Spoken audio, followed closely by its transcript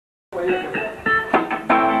Поехали.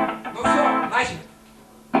 Ну все, начали.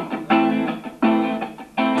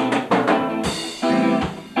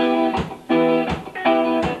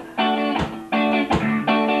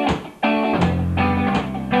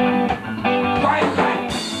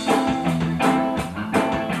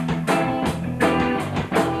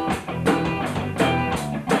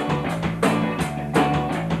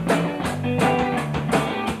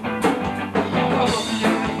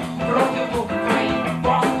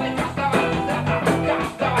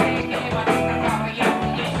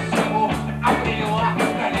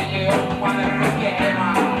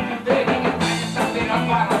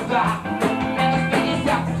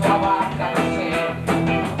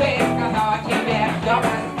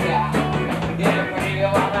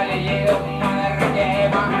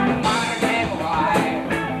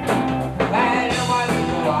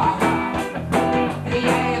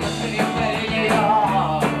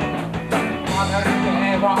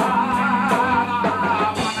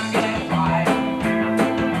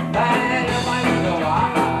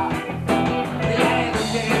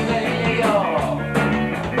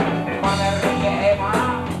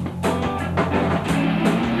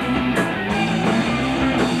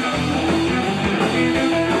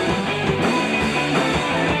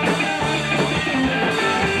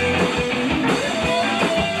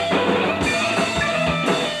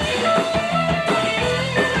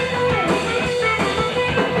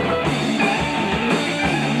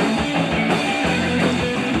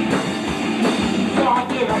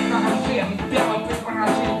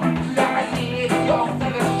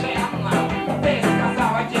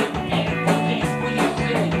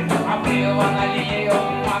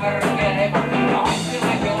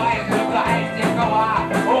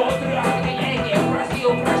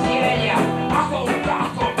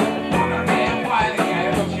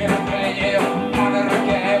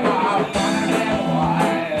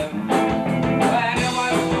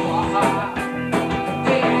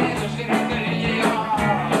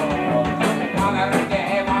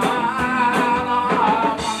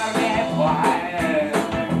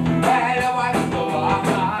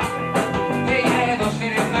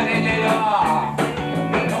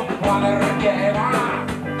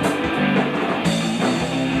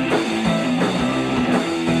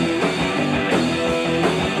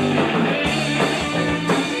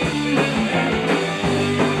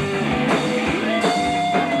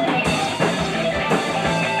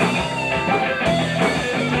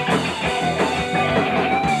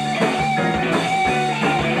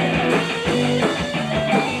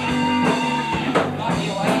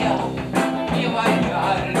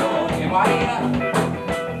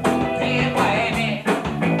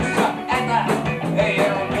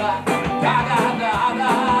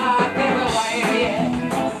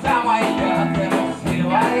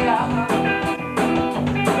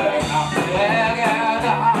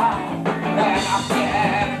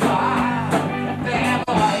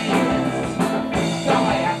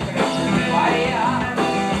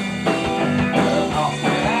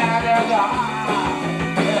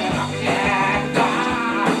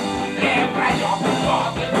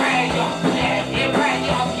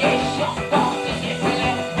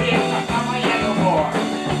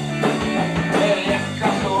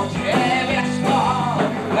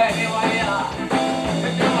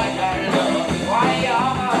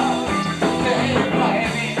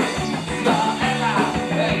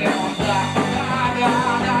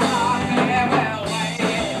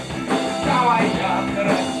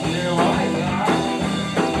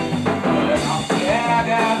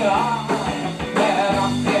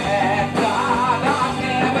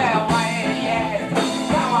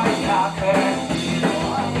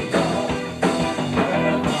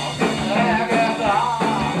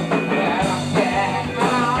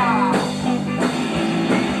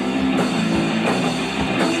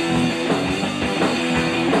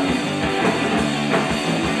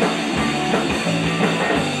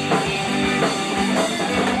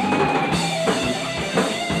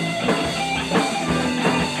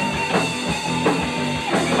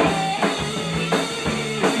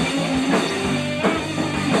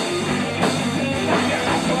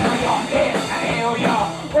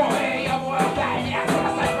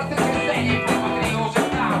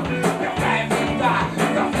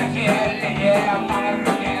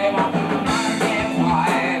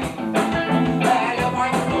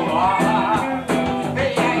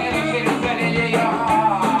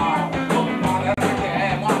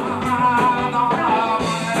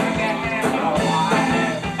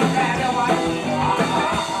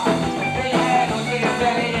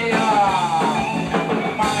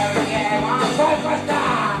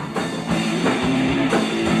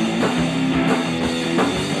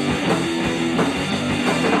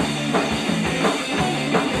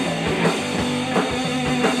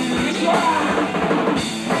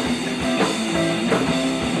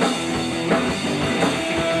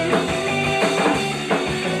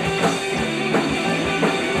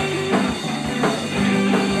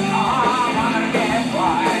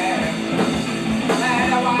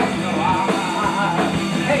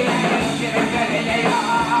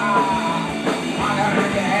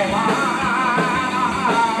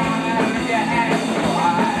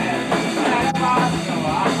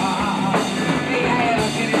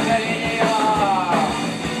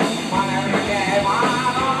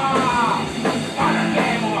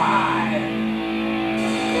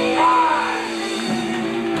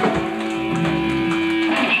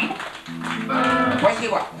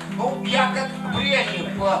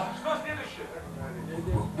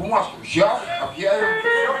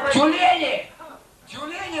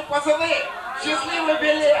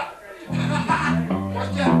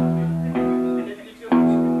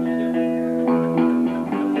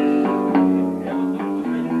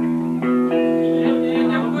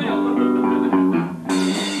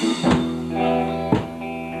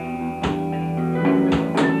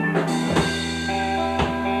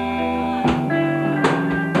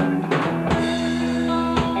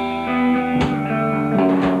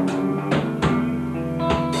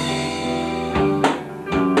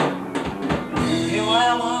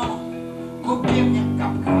 купи мне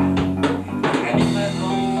капкан, гранитную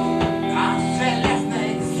грудь на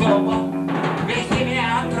железный зуб. Вези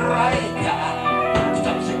меня тройка в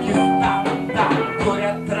Таджикистан, там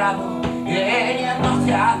курят траву и не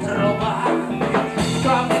носят рубах.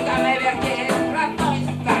 Комната на верхе родной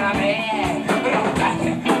стороны,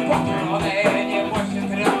 раздайте патроны не больше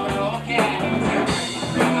 3 руки.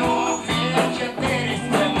 Блок и 4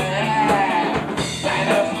 стены,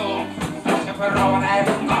 тайный звук зашифрованной в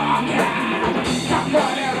коке. Как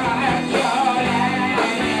умирают тюлени,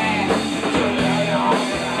 тюлени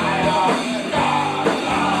умирают.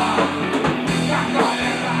 Как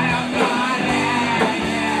умирают олени,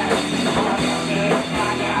 умершие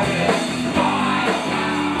погибли.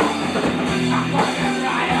 Как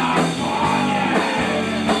умирают кони,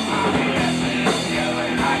 объявшие силы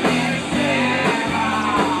агрессива.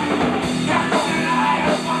 Как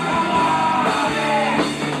умирают паровозы,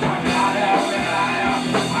 умирают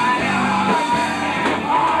полеты.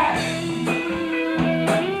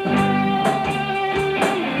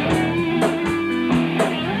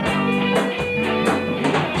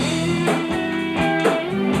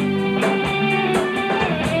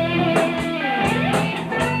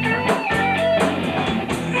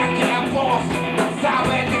 Ракетопуст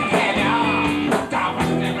забытых времен,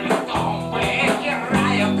 табачным листом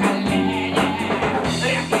вытираю колени.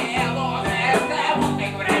 Редкие лозы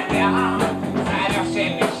забытых времен, завевший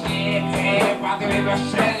мечник и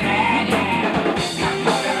подвигавший Ленин. Как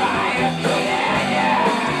умирают тюлени,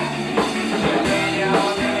 тюлени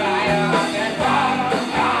умирают и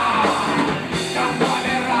только. Как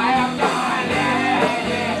умирают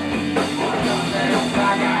олени, умершие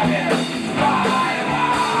врагами. Свадьба.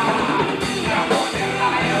 Как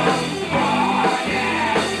умирают кони,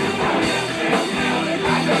 объявшие силы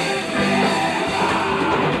агрессива.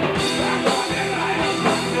 Как умирают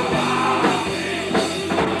паровозы,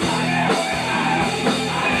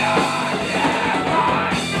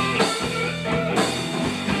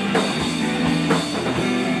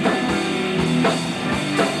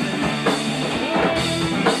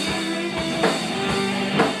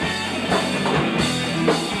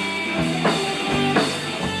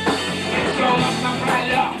 всю ночь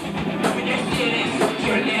напролет мне снились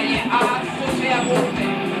тюлени, отсутствие буты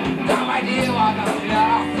доводило до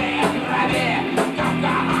слез и крови.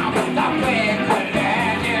 Капканом стопы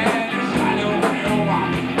колени лежали угрюмо,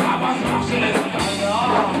 обозвавшись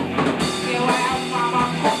конем. Милая мама,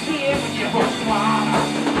 купи мне бушмана,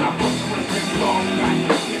 напутствуй цветком,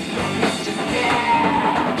 и все вместе с ней.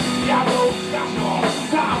 Я ухожу,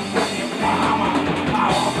 сам за ним, мама, а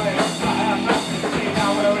область это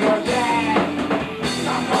сигналы в людей.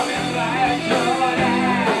 Как умирают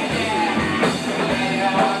тюлени, тюлени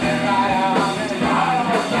умирают и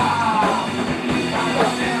только. Как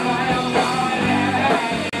умирают олени,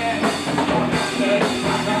 умершие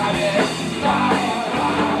врагами. Свадьба.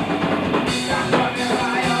 Как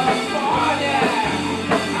умирают кони,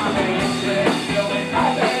 объявшие силы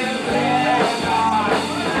агрессива.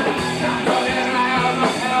 Как умирают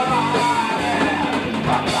пилоты,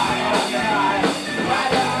 пока не умирают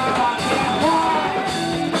полеты.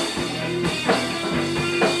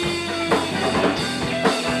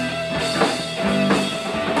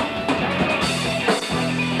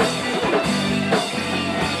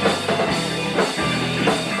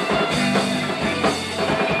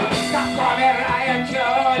 Как умирают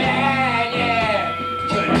тюлени,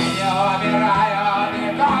 тюлени умирают и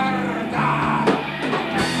гордо.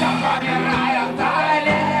 Как умирают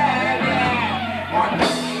олени,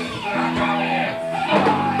 умершие врагами.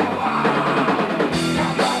 Свадьба.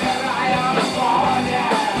 Как умирают кони,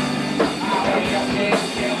 объявшие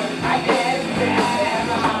силы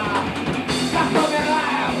агрессива. Как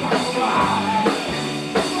умирают паровозы,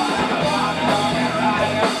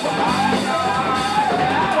 умирают полеты.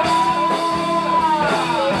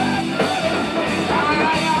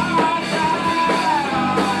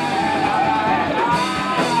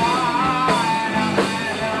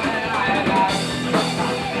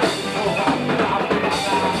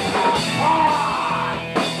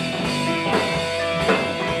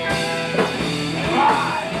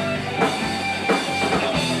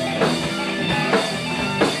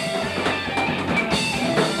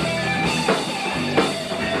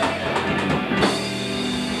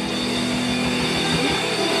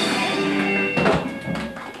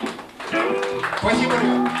 Спасибо,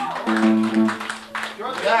 ребят.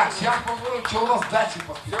 Так, сейчас посмотрим, что у нас дальше.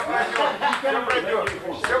 Все пройдет,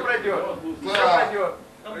 все пройдет, все Да. пройдет.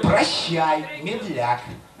 Прощай, медляк.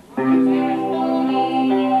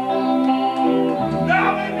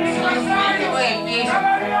 Слезливая песня.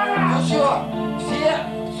 Ну что, все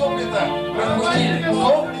сопли-то распустили?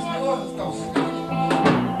 Сопли, слезы, там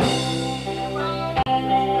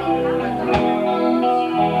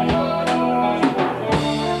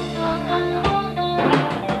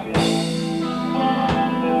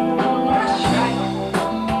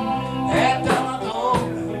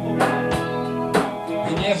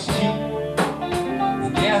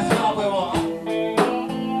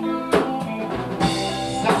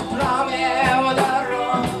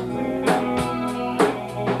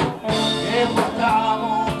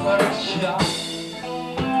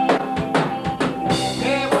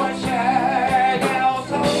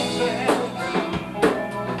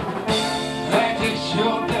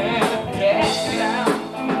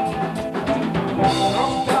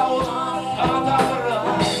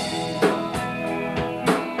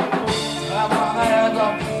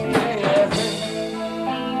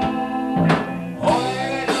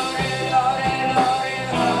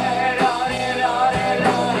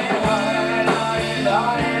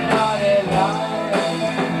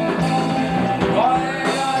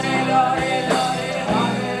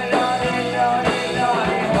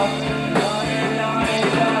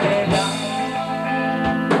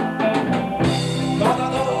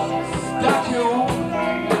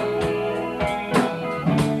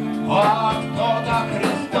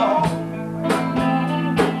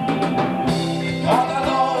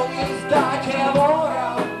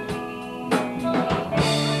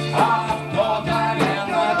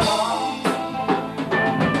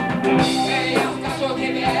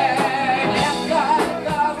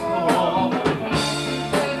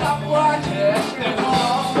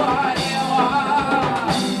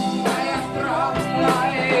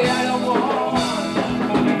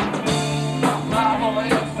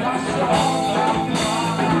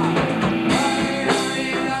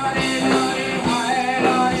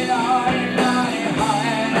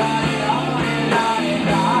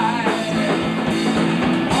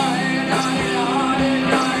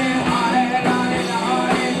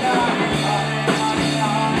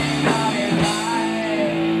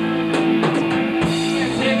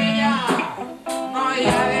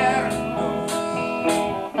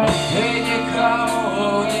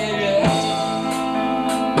никому не верь.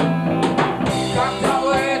 Когда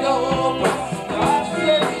выйду поспать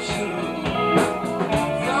все вечеру,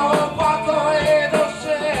 за упокой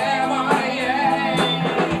души моей,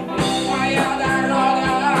 моя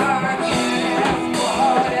дорога через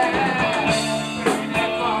море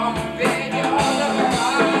прямиком ведет в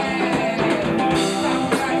рай. Там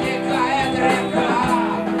протекает река,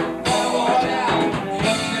 по морям, и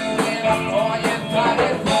счастливо ходит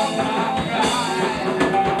горизонт на край.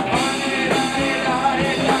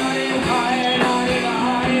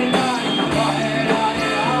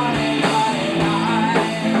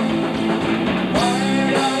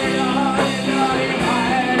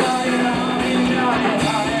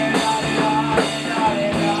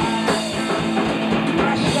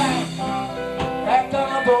 Прощай, это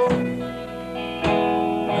надолго,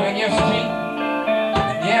 но не жди,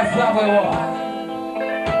 не забывай.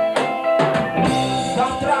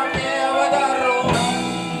 Завтра мне водород,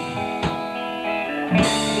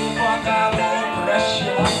 и потому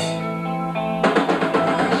прощай.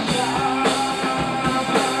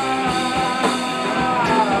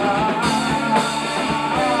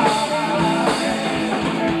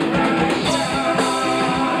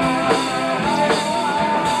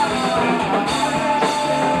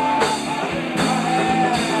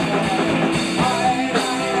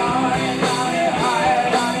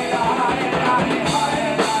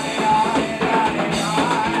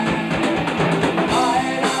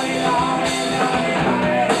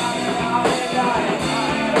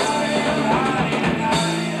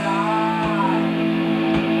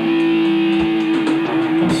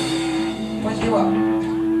 Спасибо.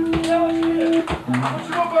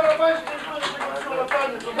 Почему барабанщик не пригласил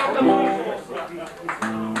Наталью? Как там вышел?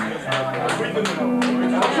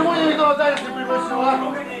 Почему я никого Наталью не пригласила?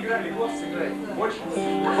 Много не играли, год сыграть. Больше.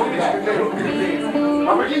 Помните, когда его пригласили? А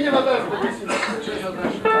прикиньте, Наталью пригласили.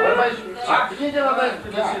 Барабанщик. Прикиньте, Наталью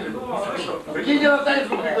пригласили. Прикиньте, Наталью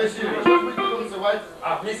пригласили. Что ж мы будем танцевать? А,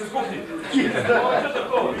 вместе с кухней?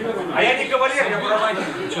 А я не кавалер, я барабанщик.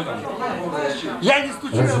 Что там? Я не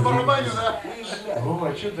стучу, я барабаню, да?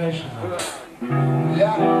 Вова, что дальше надо?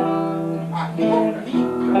 Ля. А, ми.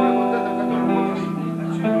 Давай вот это, который можешь.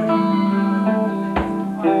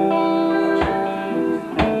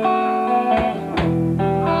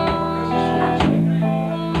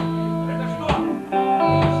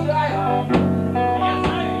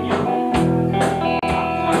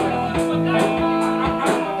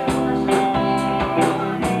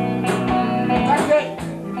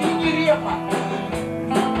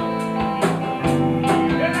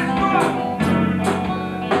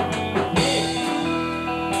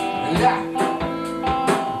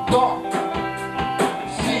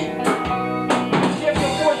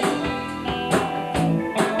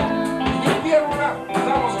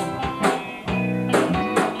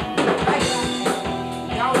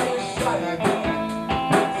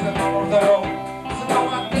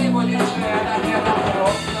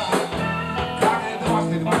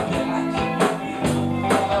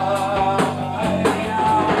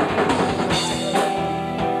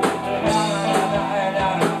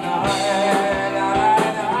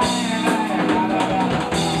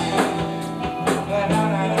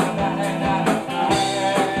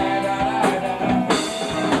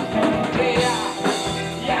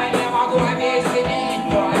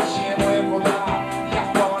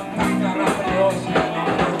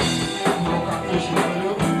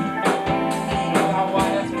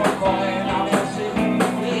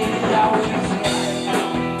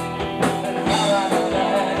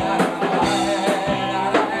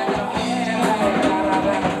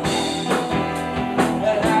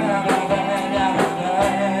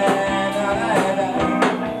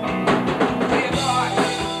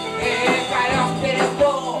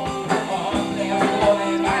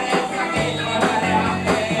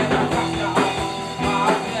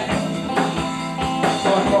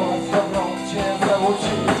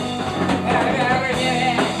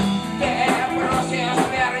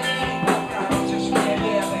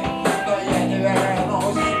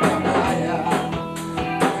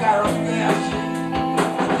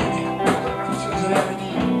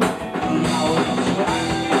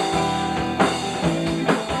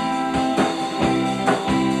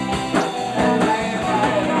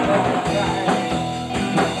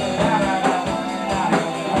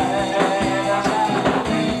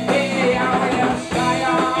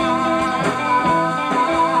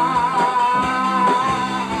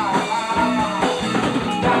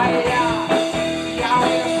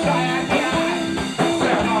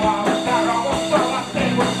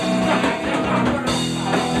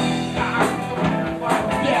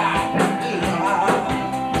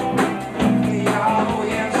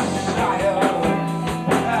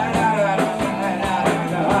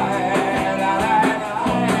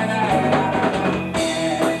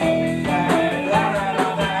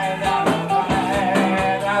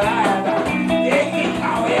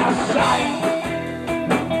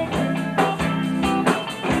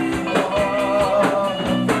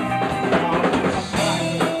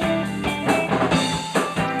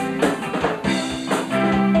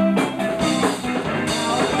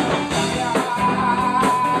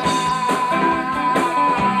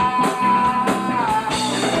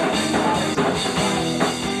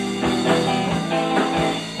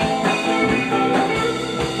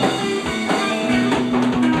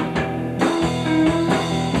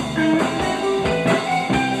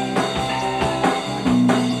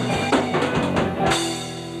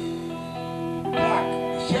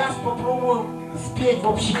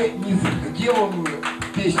 деланную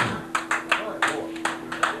песню.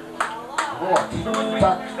 Вот.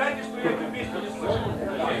 Так. Кстати, что я эту песню не слышал.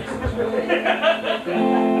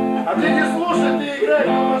 А ты не слушай, ты играй.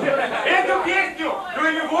 Эту песню,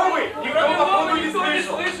 кроме Вовы, никто походу не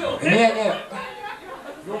слышал. Не.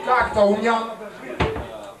 Ну как-то у меня...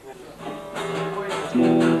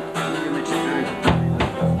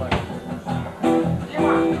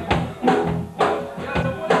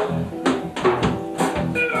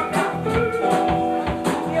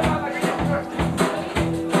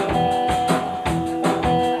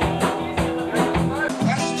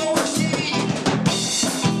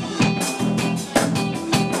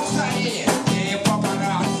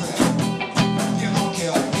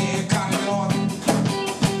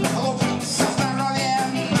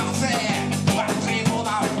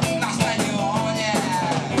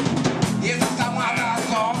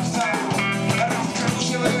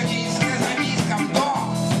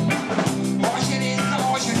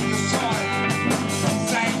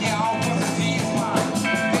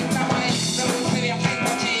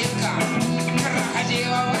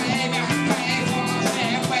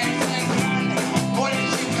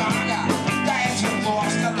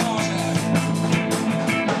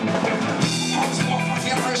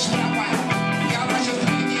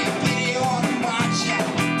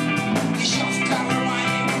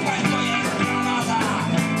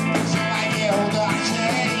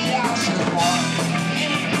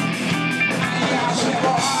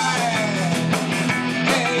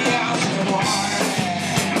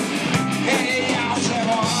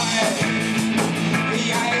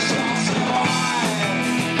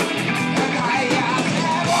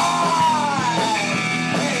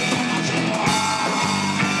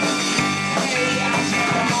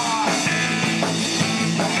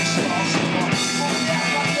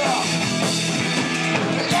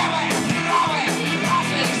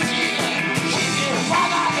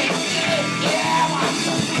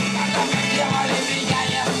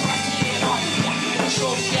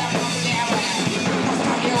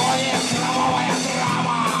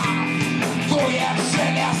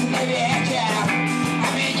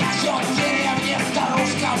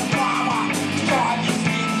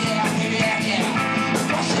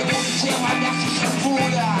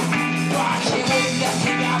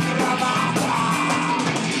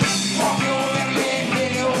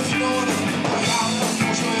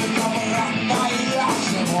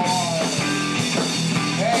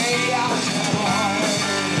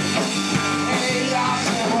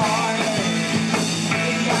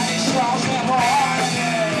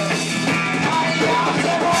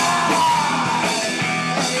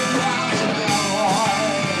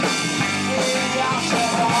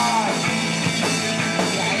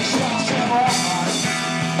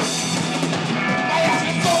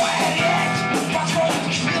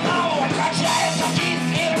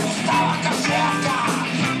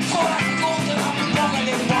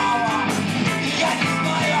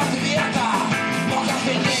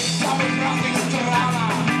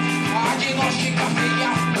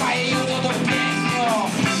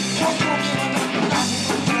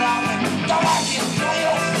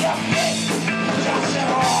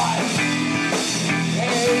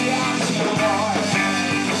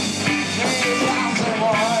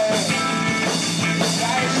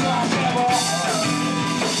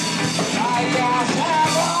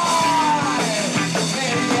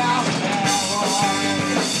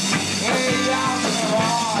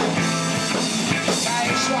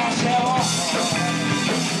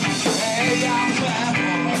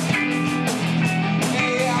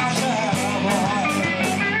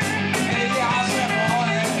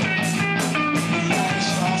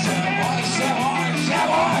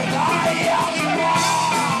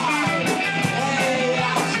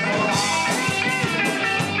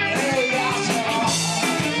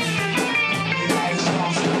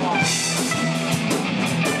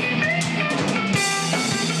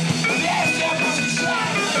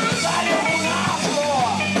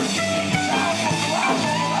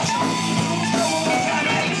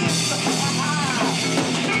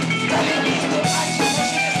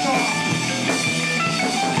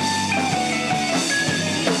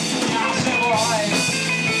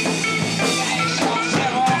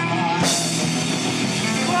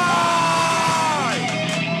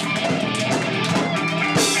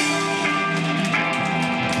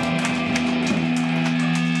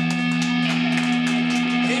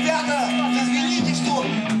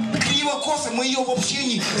 Мы ее вообще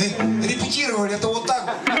не репетировали, это вот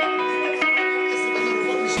так.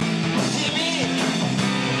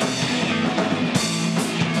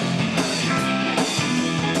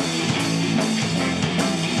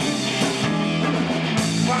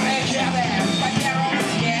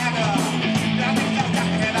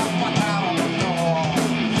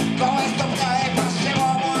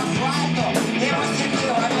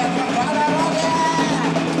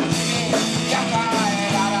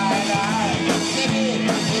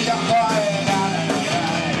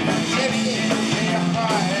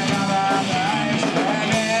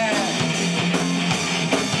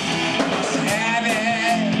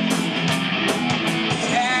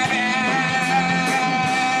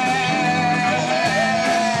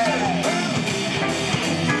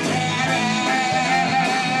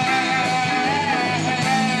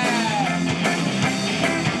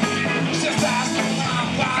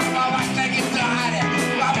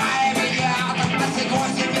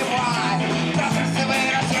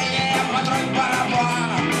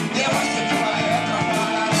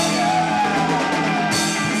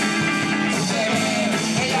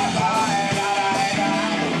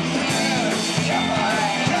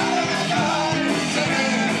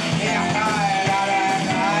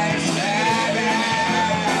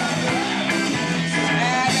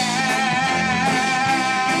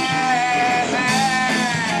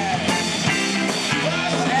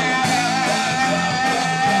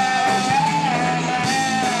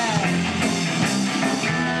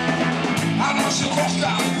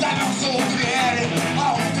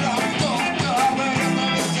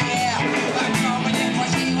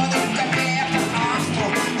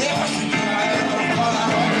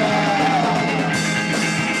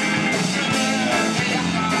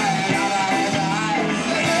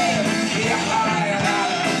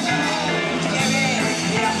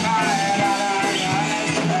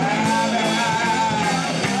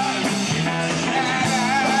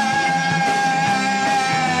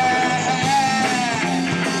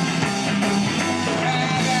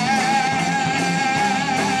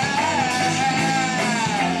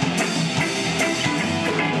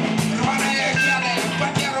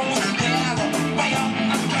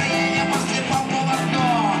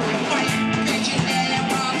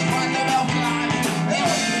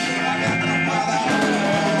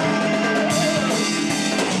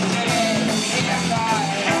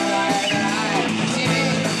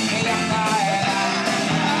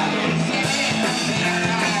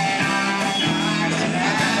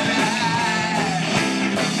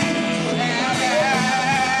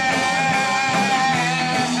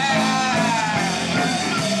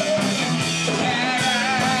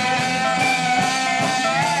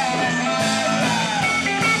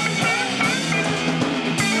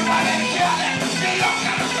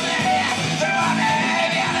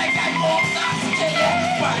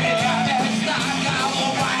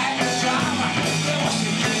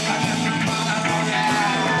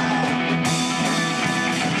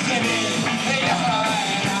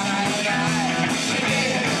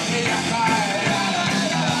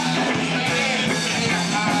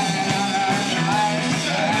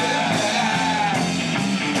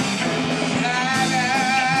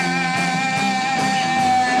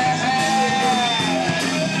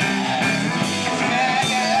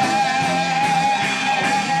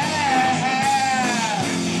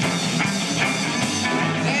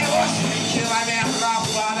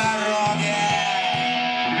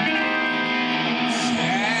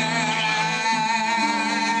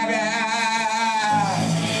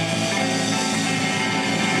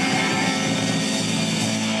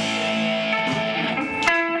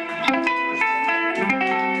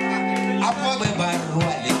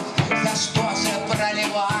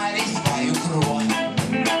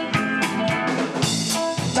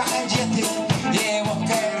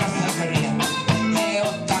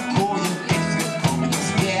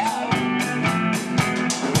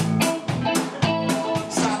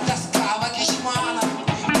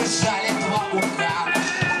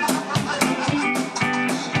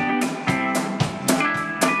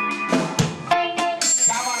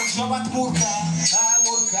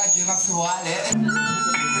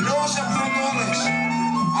 Леша Бурдин,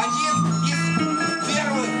 один из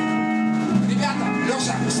первых. Ребята,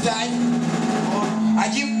 Леша, встань.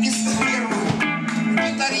 Один из первых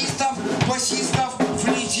гитаристов, басистов,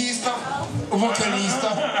 флейтистов,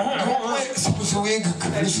 вокалистов группы «Спусовые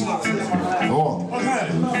колеса». Вот.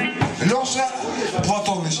 Леша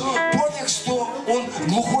Платоныч понял, что он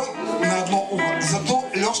глухой на одно ухо, зато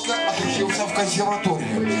Лешка отучился в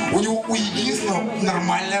консерватории. У него у единственного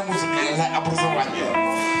нормальное музыкальное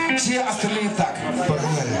образование. Все остальные так.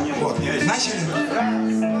 Погнали. Вот. Начали?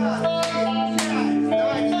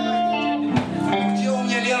 Где у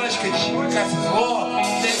меня Леночка? Вот.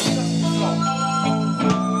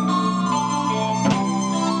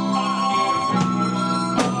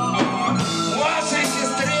 Вашей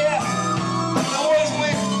сестре, одного из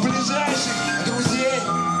моих ближайших друзей.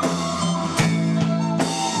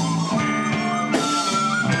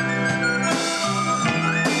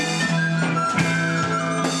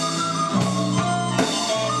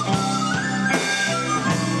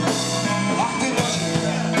 Ах ты, ночь,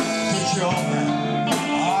 ты темная,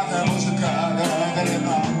 ах, музыка,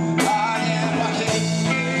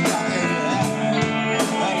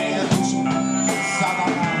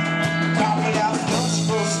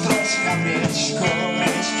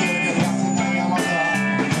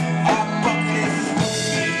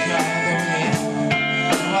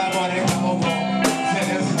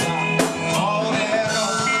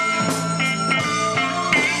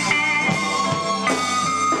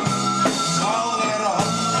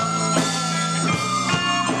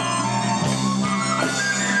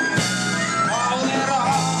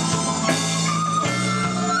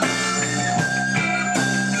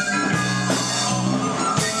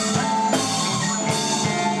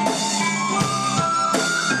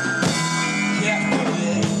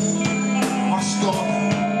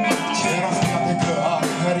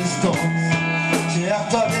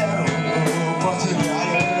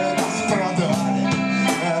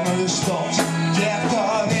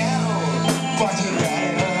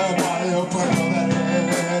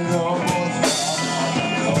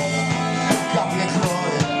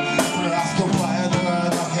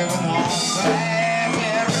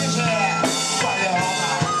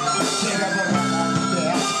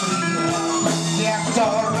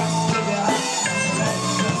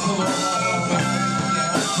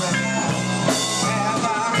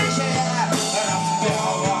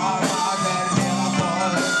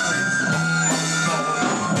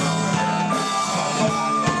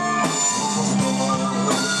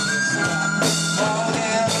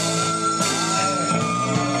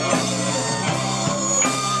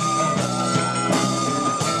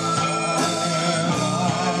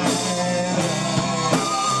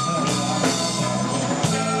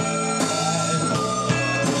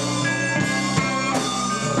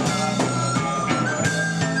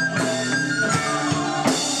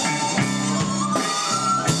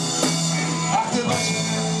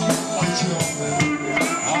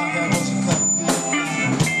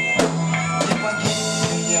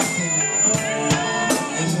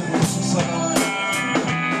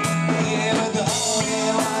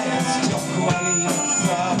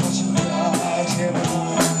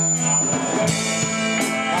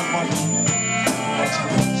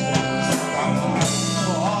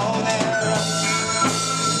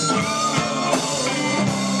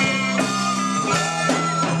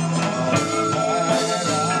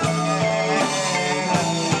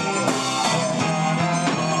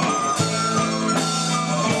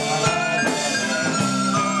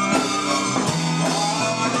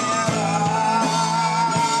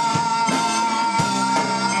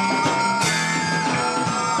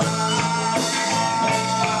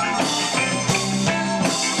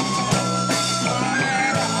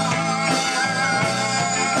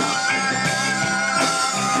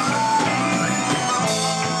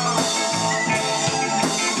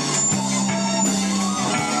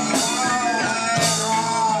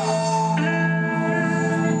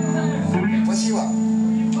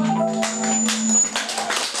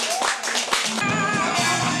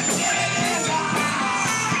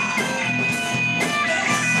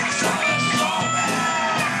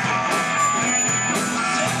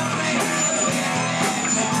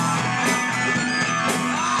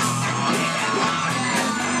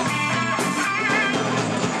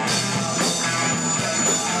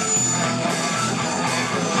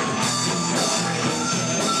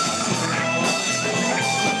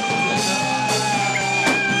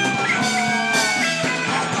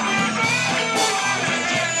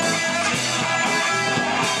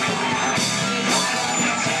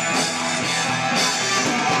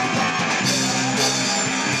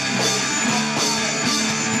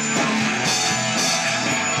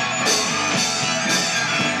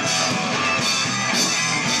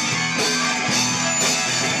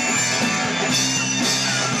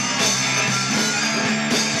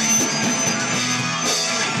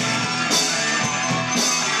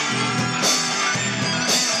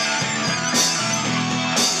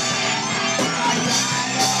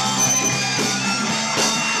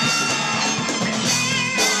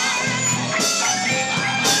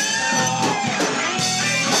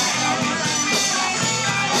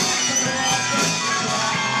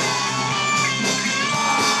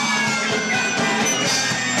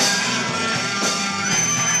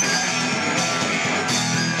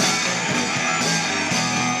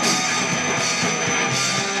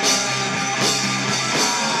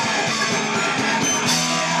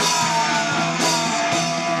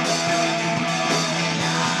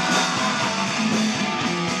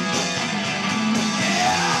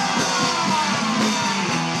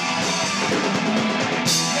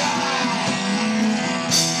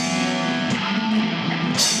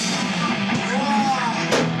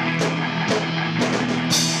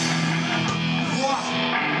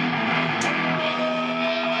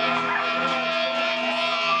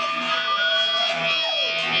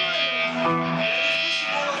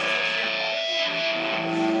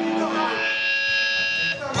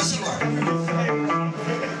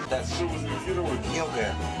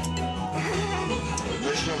 Мелкая.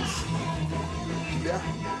 Начнем с тебя.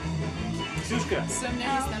 Ксюшка, Все, у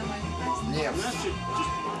меня есть нормально. Нет. знаешь,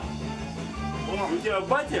 у тебя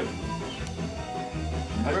батя?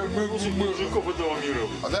 Один из лучших мужиков этого мира.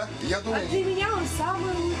 А да? Я А думаю, для меня он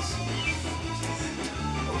самый лучший.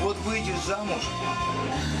 вот выйдешь замуж.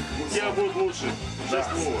 У тебя будет лучше. Да.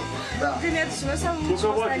 Слово. Да. Для меня это самый лучший.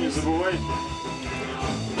 Куковать не забывай.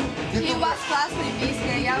 И у вас классная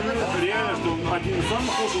песня, я бы... Реально, что он один из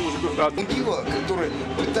самых лучших мужиков. Мудила, который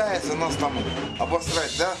пытается нас там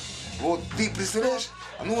обосрать, да? Вот ты представляешь?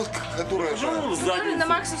 Ну вот, которая... Ну, Который на задницу.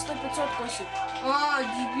 макса 100-500 косит. А,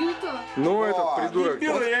 дебил-то? Ну, О, этот придурок.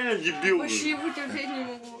 Дебил, реально дебил. Вообще его терпеть не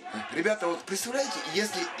могу. Ребята, вот представляете,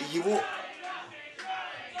 если его...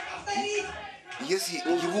 Если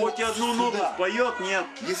Он его хоть одну ноту сюда, споет, нет.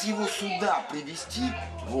 если его сюда привести,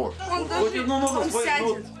 вот. Он Хоть одну ноту он споет.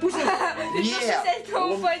 сядет. Пусть он, Нет, Сядет,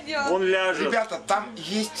 он упадет. он ляжет. ребята, там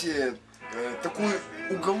есть такой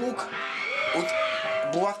уголок, вот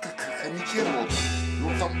Булат как хомячер, вот, ну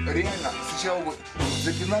там реально сначала бы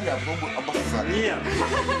запинали, а потом бы обоссали. Нет,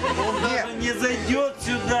 он даже не зайдет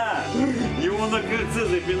сюда. Его на крыльце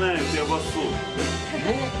запинают и обоссут.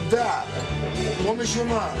 Ну да, он еще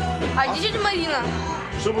на А где тетя Марина?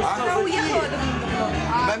 Чтобы А? сюда Она зайти. уехала.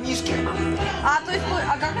 на Мишке, То есть,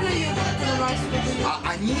 а как она ее туда нас? а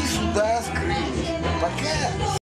они сюда скрылись. Пока